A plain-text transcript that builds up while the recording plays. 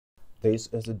This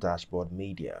is the Dashboard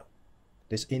Media.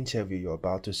 This interview you're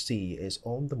about to see is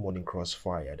on the Morning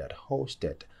Crossfire that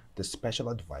hosted the special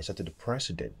advisor to the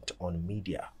president on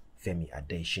media, Femi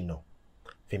Adesina.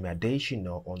 Femi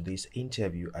Adesina on this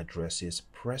interview addresses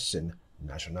pressing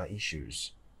national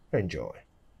issues. Enjoy.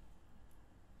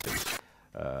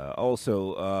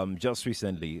 Just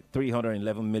recently,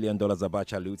 $311 million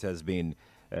Abacha loot has been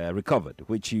recovered,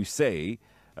 which you say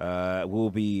will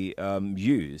be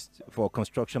used for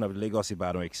construction of the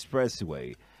Lagos-Ibadan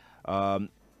Expressway.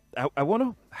 I want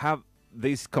to have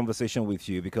this conversation with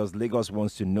you because Lagos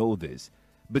wants to know this.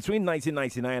 Between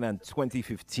 1999 and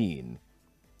 2015,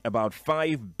 about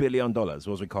 $5 billion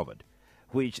was recovered,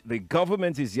 which the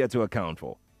government is yet to account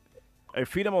for. A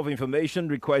Freedom of Information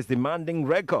request demanding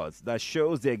records that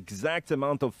shows the exact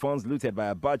amount of funds looted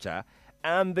by Abacha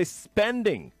and the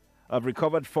spending of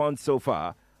recovered funds so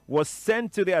far was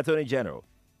sent to the Attorney General.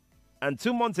 And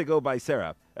 2 months ago by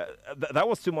Serap, that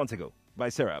was 2 months ago by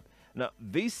Serap. Now,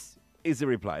 this is the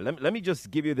reply. Let me just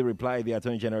give you the reply the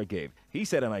Attorney General gave. He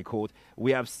said, and I quote,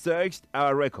 "We have searched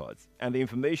our records and the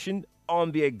information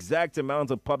on the exact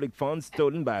amount of public funds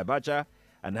stolen by Abacha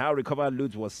and how recovered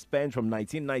loot was spent from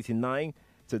 1999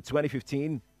 to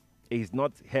 2015 is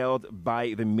not held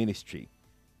by the ministry.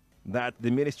 That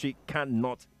the ministry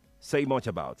cannot say much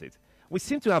about it." We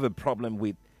seem to have a problem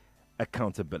with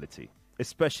accountability,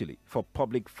 especially for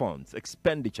public funds,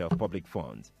 expenditure of public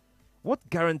funds. What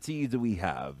guarantees do we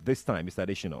have this time, Mr.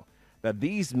 Adesina, that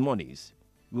these monies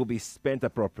will be spent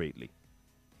appropriately?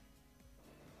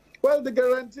 Well, the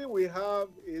guarantee we have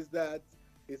is that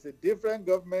it's a different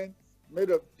government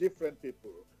made of different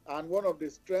people. And one of the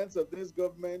strengths of this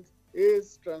government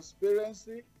is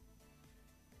transparency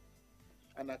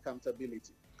and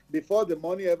accountability. Before the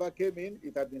money ever came in,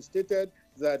 it had been stated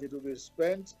that it will be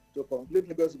spent to complete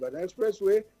Lagos-Ibadan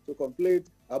Expressway, to complete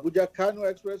Abuja-Kano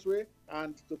Expressway,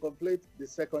 and to complete the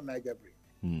second Niger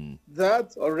Bridge.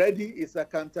 That already is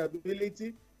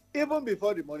accountability even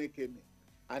before the money came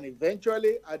in. And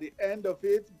eventually, at the end of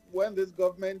it, when this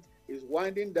government is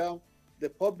winding down, the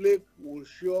public will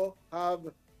sure have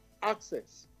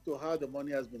access to how the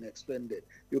money has been expended.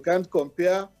 You can't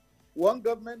compare one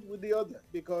government with the other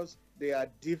because they are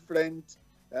different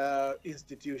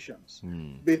institutions.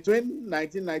 Between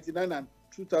 1999 and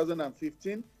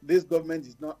 2015, this government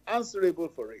is not answerable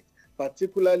for it,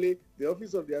 particularly the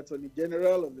Office of the Attorney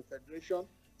General of the Federation,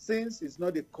 since it's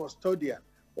not the custodian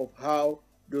of how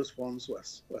those funds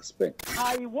were spent.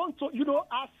 I want to,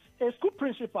 as a school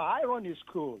principal, I run a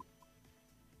school.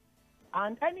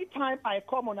 And anytime I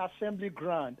come on assembly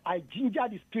ground, I ginger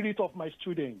the spirit of my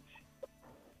students.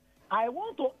 I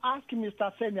want to ask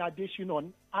Mr. Femi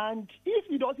Adesina, and if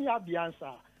he doesn't have the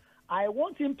answer, I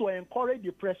want him to encourage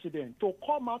the president to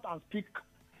come out and speak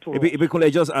to us. Ibikule,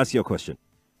 just ask your question.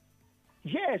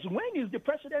 Yes, when is the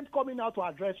president coming out to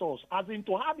address us, as in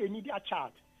to have a media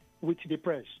chat with the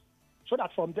press, so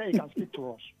that from there he can speak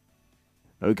to us?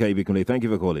 Okay, Ibikule, thank you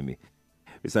for calling me.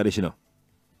 Mr. Adesina.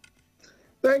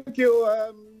 Thank you.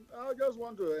 I just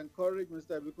want to encourage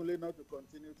Mr. Ibikule not to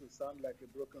continue to sound like a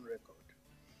broken record.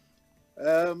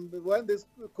 When this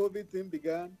COVID thing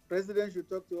began, President should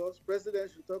talk to us, President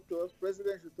should talk to us,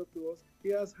 President should talk to us. He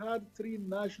has had 3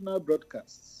 national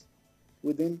broadcasts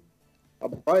within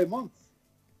about a month.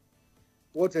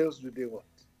 What else do they want?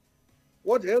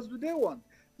 What else do they want?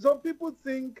 Some people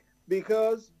think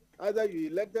because either you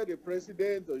elected a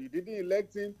president or you didn't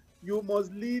elect him, you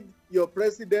must lead your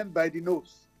president by the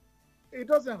nose. It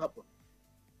doesn't happen.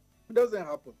 It doesn't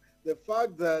happen. The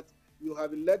fact that you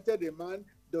have elected a man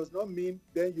does not mean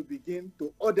then you begin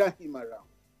to order him around.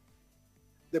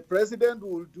 The president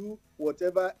will do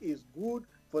whatever is good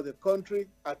for the country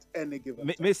at any given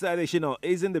time. Mr. Adesina,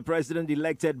 isn't the president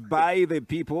elected by the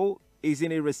people?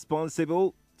 Isn't he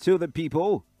responsible to the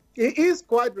people? He is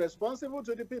quite responsible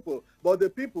to the people, but the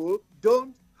people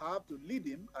don't have to lead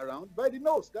him around by the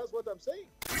nose. That's what I'm saying.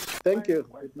 Thank you.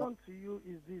 My question to you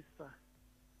is this, sir.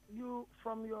 You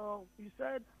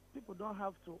said people don't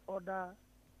have to order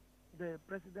the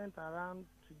president around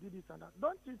to do this and that.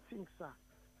 Don't you think, sir,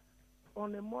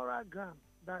 on a moral ground,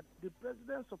 that the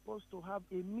president is supposed to have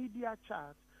a media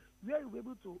chat where you'll be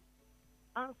able to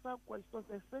answer questions,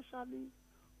 especially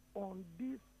on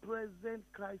this present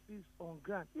crisis on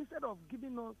ground, instead of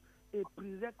giving us a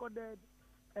pre-recorded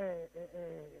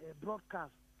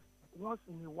broadcast once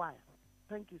in a while?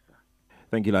 Thank you, sir.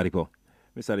 Thank you, Ladipo.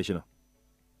 Mr. Adesina.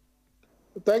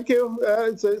 Thank you.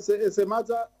 It's a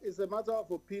matter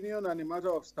of opinion and a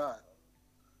matter of style.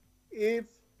 If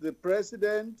the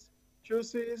president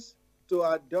chooses to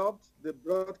adopt the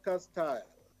broadcast style,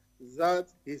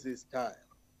 that is his style.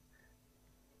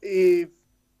 If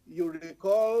you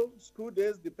recall school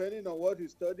days, depending on what you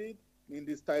studied, in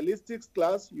the stylistics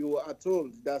class, you are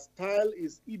told that style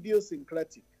is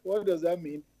idiosyncratic. What does that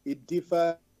mean? It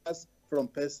differs from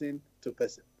person to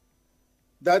person.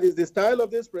 That is the style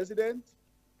of this president.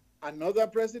 Another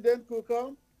president could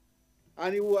come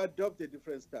and he will adopt a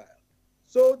different style.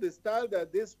 So the style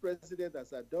that this president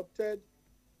has adopted,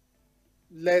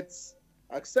 let's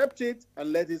accept it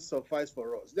and let it suffice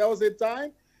for us. There was a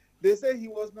time they say he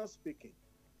was not speaking.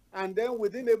 And then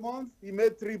within a month, he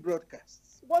made 3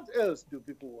 broadcasts. What else do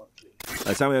people want?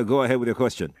 Samuel, go ahead with your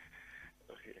question.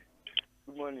 Okay.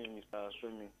 Good morning, Mr.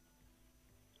 Femi.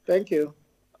 Thank you.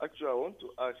 Actually, I want to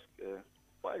ask,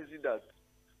 why is it that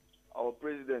our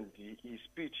president, his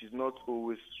speech is not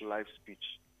always live speech?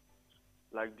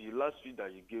 Like the last speech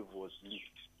that he gave was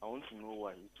leaked. I want to know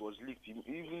why. It was leaked.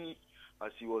 Even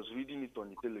as he was reading it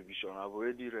on the television, I've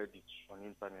already read it on the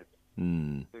internet.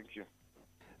 Thank you.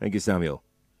 Thank you, Samuel.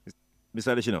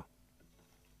 Mr. Adesina.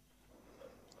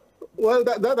 Well,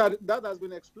 that has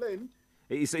been explained.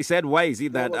 He said, why is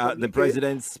it that the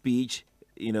president's speech,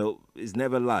 is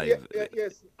never live?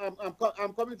 Yes,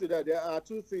 I'm coming to that. There are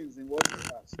 2 things in what he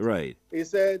asked. Right. He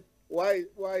said, why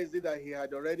is it that he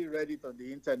had already read it on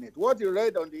the internet? What he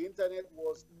read on the internet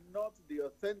was not the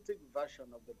authentic version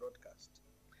of the broadcast.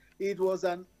 It was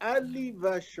an early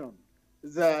version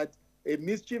that a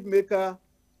mischief maker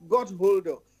got hold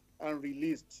of and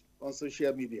released on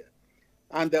social media.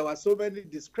 And there were so many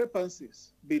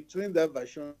discrepancies between that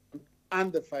version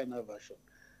and the final version.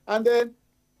 And then,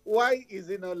 why is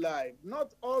it not live?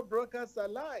 Not all broadcasts are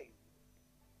live.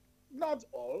 Not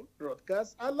all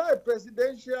broadcasts are live.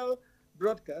 Presidential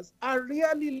broadcasts are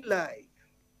really live.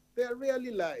 They are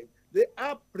really live. They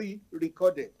are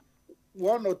pre-recorded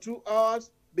 1 or 2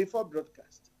 hours before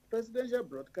broadcast. Presidential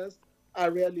broadcasts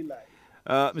are really live.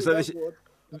 Mr.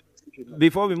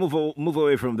 Before we move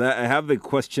away from that, I have a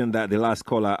question that the last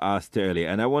caller asked earlier,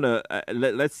 and I want to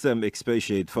let's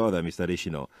expatiate further, Mr.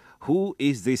 Adesina. Who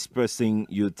is this person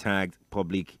you tagged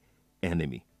public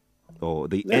enemy, or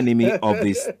the enemy of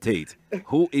the state?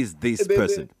 Who is this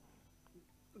person?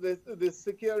 The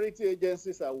security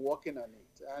agencies are working on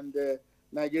it, and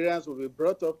Nigerians will be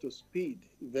brought up to speed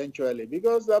eventually,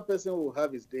 because that person will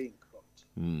have his day in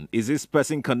court. Is this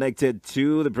person connected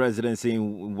to the presidency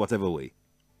in whatever way?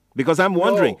 Because I'm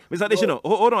wondering, Mr. Adesina,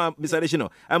 hold on, Mr. Adesina.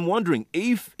 I'm wondering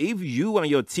if you and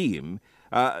your team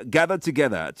gathered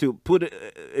together to put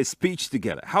a speech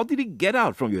together. How did it get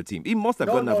out from your team? It must have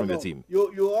gotten out from your team.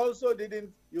 You also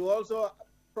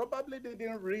probably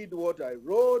didn't read what I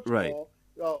wrote, right,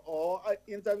 or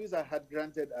interviews I had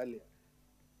granted earlier.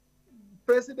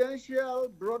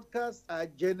 Presidential broadcasts are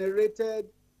generated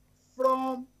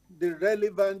from the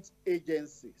relevant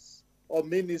agencies or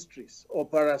ministries or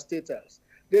parastatals.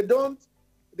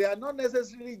 They are not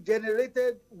necessarily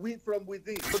generated from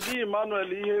within.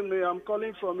 Emmanuel, I'm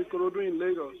calling from Ikorodu in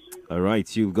Lagos. All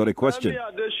right, you've got a question.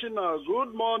 Femi Adesina,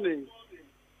 good morning.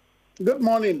 Good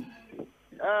morning.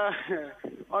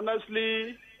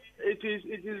 Honestly, it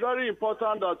is very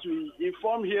important that we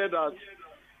inform here that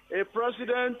a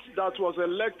president that was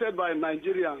elected by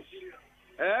Nigerians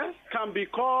can be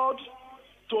called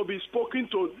to be spoken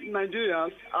to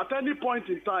Nigerians at any point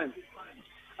in time.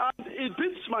 And it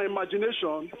beats my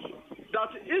imagination that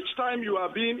each time you are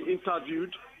being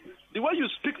interviewed, the way you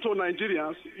speak to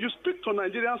Nigerians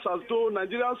as though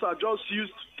Nigerians are just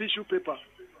used tissue paper.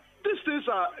 These things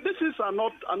are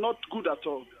not good at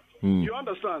all. You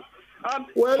understand? And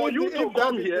for you to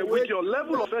come here with your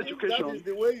level of education, that is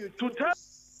the way you choose to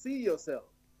see yourself.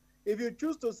 If you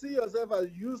choose to see yourself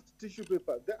as used tissue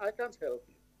paper, then I can't help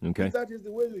you. Okay. If that is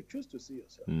the way you choose to see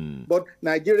yourself. But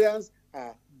Nigerians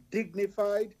are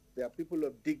dignified. They are people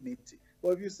of dignity. But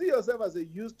if you see yourself as a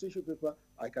used tissue paper,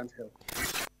 I can't help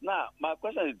you. Now, my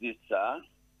question is this, sir.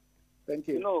 Thank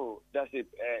you. You know, there's a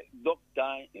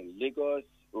lockdown in Lagos,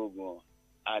 Ogun,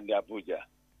 and Abuja.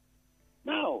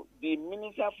 Now, the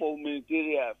Minister for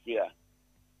Humanitarian Affairs,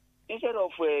 instead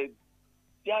of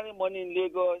sharing money in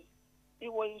Lagos, he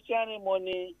was sharing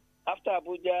money after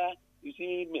Abuja. You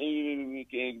see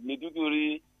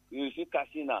Meduguri, you see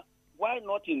Kasina. Why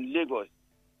not in Lagos?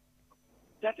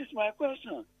 That is my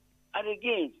question. And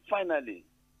again, finally,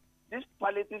 these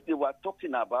palliatives they were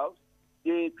talking about,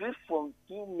 they increased from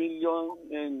 2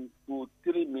 million to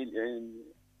 3 million.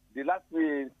 The last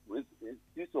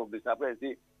piece of the survey,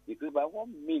 they increased by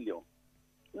 1 million.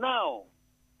 Now,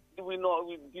 we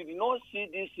did not see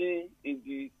this in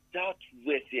the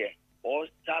southwest here or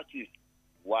southeast.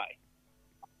 Why?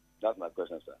 That's my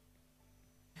question, sir.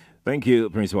 Thank you,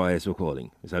 Prince Wise, for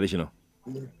calling. Mr. Adesina.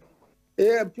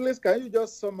 Yeah, please, can you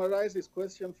just summarize his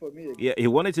question for me again? Yeah, he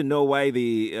wanted to know why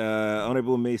the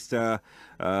Honorable Minister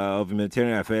of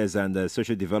Humanitarian Affairs and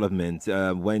Social Development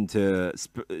went to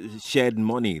shared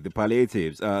money, the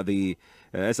palliatives, the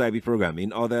SIB program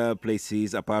in other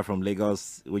places apart from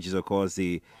Lagos, which is, of course,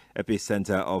 the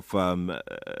epicenter of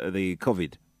the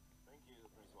COVID.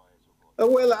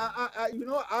 Well,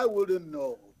 I wouldn't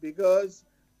know, because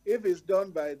if it's done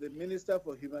by the Minister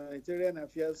for Humanitarian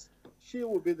Affairs, she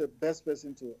will be the best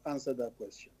person to answer that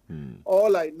question.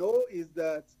 All I know is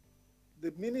that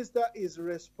the minister is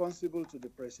responsible to the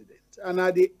president. And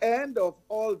at the end of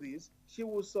all this, she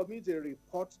will submit a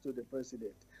report to the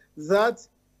president. That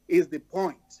is the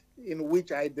point in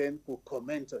which I then could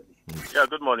comment on it. Yeah,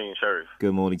 good morning, Sheriff.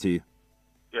 Good morning to you.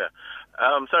 Yeah.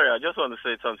 Sorry, I just want to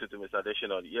say something to Mr.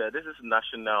 Adesina. Yeah, this is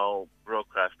national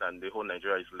broadcast and the whole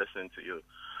Nigeria is listening to you.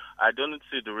 I don't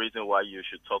see the reason why you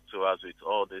should talk to us with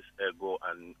all this ego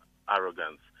and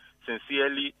arrogance.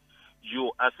 Sincerely, you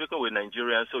are speaking with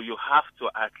Nigerians, so you have to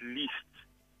at least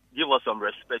give us some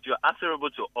respect. You're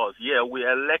answerable to us. Yeah, we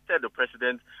elected the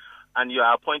president and you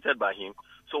are appointed by him.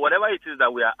 So whatever it is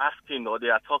that we are asking or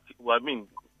they are talking,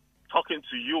 talking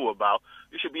to you about,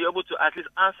 you should be able to at least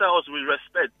answer us with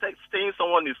respect. Saying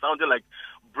someone is sounding like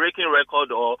breaking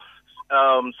record or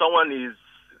someone is,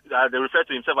 they refer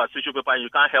to himself as tissue paper and you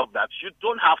can't help that. You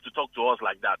don't have to talk to us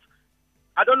like that.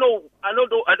 I don't know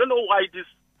why this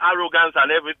arrogance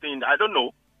and everything. I don't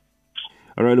know.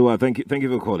 All right, Lua, thank you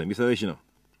for calling. Mr. Adesina.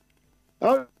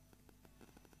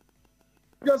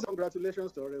 Just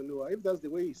congratulations to Lua. If that's the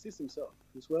way he sees himself,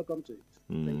 he's welcome to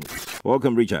it.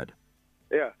 Welcome, Richard.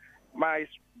 Yeah. My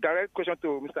direct question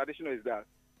to Mr. Adesina is that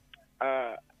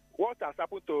what has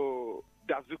happened to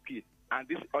Dazuki and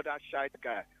this other shite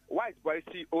guy? Why is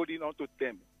Boise holding on to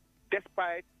them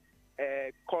despite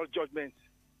court judgments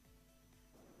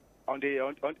on their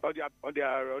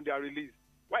release?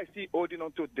 Why is he holding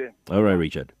on to them? All right,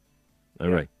 Richard. All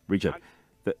right, Richard.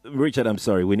 Richard, I'm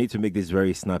sorry. We need to make this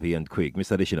very snappy and quick.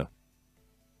 Mr. Adesina.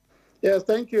 Yes,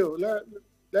 thank you.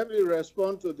 Let me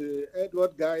respond to the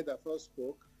Edward guy that first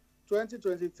spoke.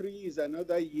 2023 is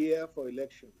another year for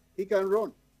election. He can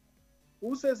run.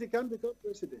 Who says he can't become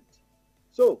president?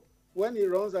 So when he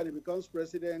runs and he becomes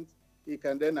president, he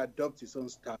can then adopt his own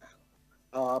style.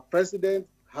 Our president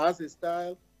has a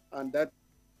style, and that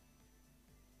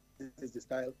is the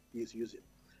style he's using.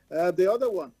 The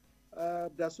other one,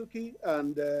 Dasuki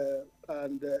and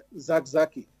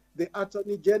Zakzaki. The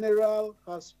Attorney General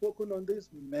has spoken on this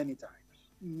many times.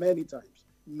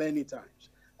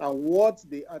 And what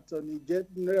the Attorney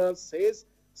General says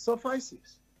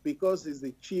suffices, because he's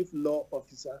the chief law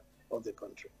officer of the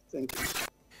country. Thank you.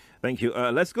 Thank you.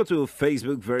 Let's go to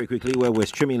Facebook very quickly, where we're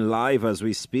streaming live as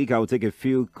we speak. I'll take a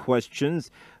few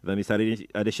questions. Then Mr.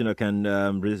 Adesina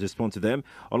can respond to them.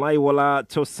 Olaiwola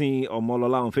Tosin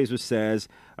Omolola on Facebook says,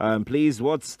 please,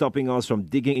 what's stopping us from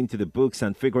digging into the books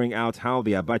and figuring out how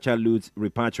the Abacha loot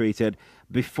repatriated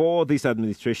before this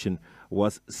administration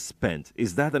was spent?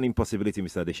 Is that an impossibility,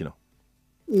 Mr. Adesina?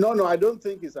 No, I don't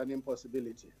think it's an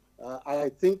impossibility. I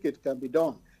think it can be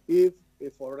done if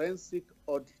a forensic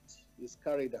audit is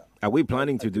carried out. Are we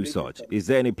planning to do such? Is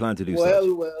there any plan to do such?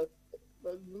 Well,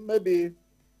 maybe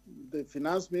the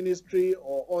finance ministry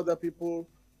or other people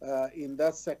in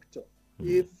that sector.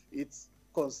 If it's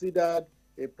considered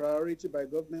a priority by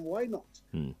government, why not?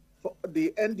 For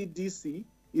the NDDC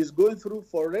is going through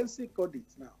forensic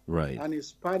audits now, right, and is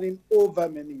spanning over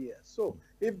many years. So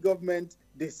if government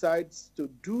decides to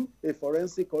do a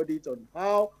forensic audit on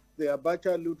how the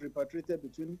Abacha loot repatriated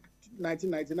between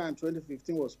 1999 and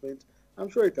 2015 was spent, I'm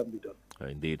sure it can be done.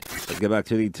 Indeed. Let's get back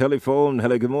to the telephone.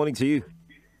 Hello, good morning to you.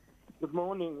 Good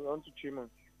morning, on to Chima.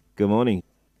 Good morning.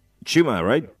 Chima,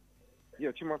 right? Yeah,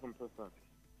 Chima from Preston.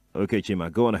 Okay,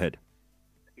 Chima, go on ahead.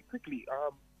 Quickly,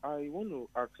 I want to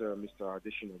ask Mr.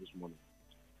 Adesina this morning.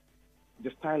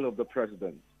 The style of the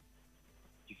president.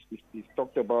 He's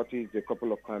talked about it a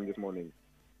couple of times this morning.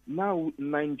 Now,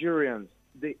 Nigerians,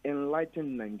 the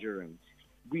enlightened Nigerians,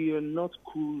 we are not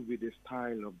cool with the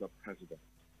style of the president.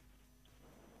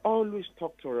 Always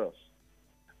talk to us.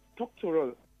 Talk to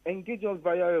us. Engage us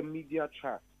via a media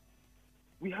chat.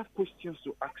 We have questions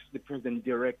to ask the president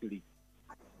directly.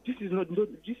 This is not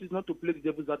to play the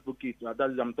devil's advocate.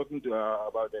 I'm talking to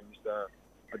about Mr.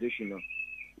 Adesina.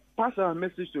 Pass our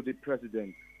message to the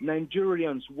president.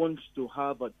 Nigerians want to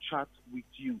have a chat with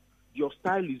you. Your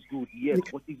style is good, yes,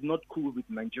 but it's not cool with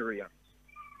Nigerians.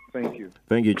 Thank you.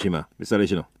 Thank you, Chima. Mr.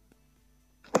 Adesina.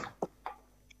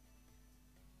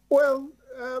 Well,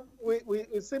 we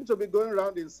seem to be going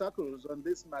around in circles on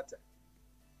this matter.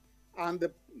 And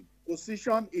the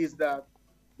position is that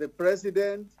the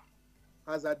president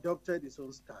has adopted his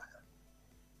own style.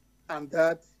 And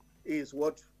that is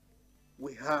what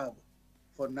we have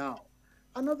for now.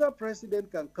 Another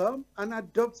president can come and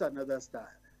adopt another style.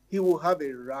 He will have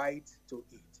a right to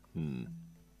it.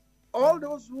 All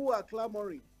those who are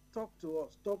clamoring, talk to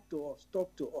us, talk to us,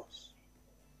 talk to us.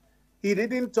 He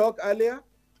didn't talk earlier,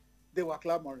 they were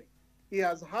clamoring. He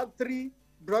has had 3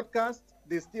 broadcasts,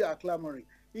 they still are clamoring.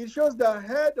 It shows that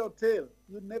head or tail,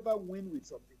 you never win with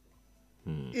some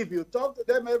people. If you talk to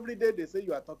them every day, they say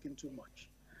you are talking too much.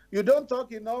 You don't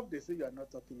talk enough, they say you are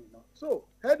not talking enough. So,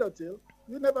 head or tail,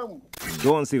 you never win.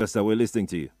 Go on, Sylvester, we're listening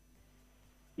to you.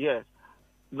 Yes.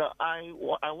 Now, I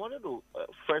wanted to,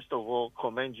 first of all,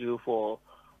 commend you for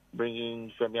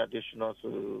bringing Femi Adesina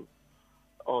to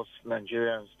us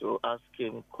Nigerians to ask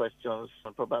him questions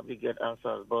and probably get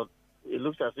answers. But it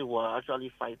looks as if we're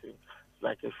actually fighting. It's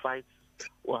like a fight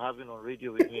we're having on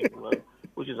radio with him,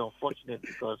 which is unfortunate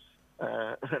because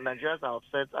Nigerians are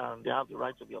upset and they have the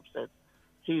right to be upset.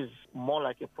 He's more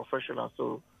like a professional,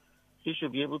 so he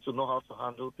should be able to know how to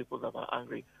handle people that are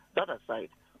angry. That aside,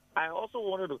 I also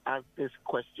wanted to ask this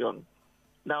question.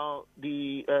 Now,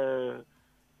 I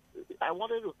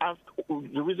wanted to ask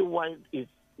the reason why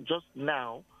it's just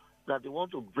now that they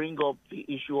want to bring up the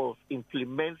issue of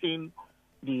implementing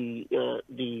the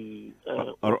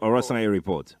Orasai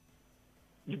report.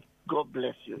 God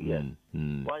bless you. Yes.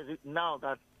 Why is it now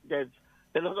that there's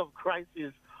a lot of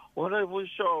crisis? We're not even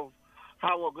sure of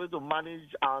how we're going to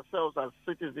manage ourselves as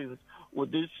citizens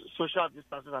with this social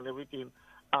distancing and everything.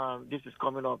 This is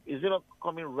coming up. Is it not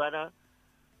coming rather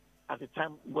at a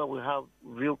time where we have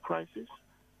real crisis?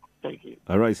 Thank you.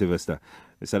 All right, Sylvester.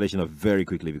 Mr. Adesina, very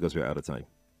quickly because we're out of time.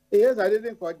 Yes, I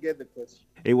didn't quite get the question.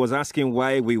 It was asking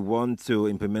why we want to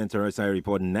implement a RSI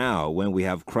report now when we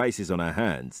have crisis on our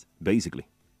hands, basically.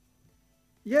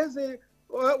 Yes,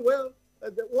 what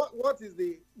is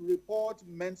the report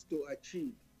meant to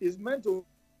achieve? It's meant to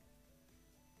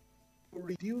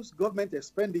reduce government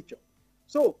expenditure.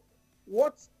 So,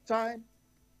 what time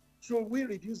should we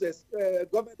reduce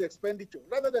government expenditure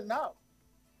rather than now?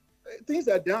 Things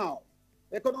are down.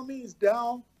 Economy is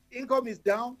down. Income is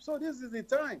down. So this is the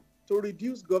time to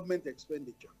reduce government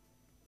expenditure.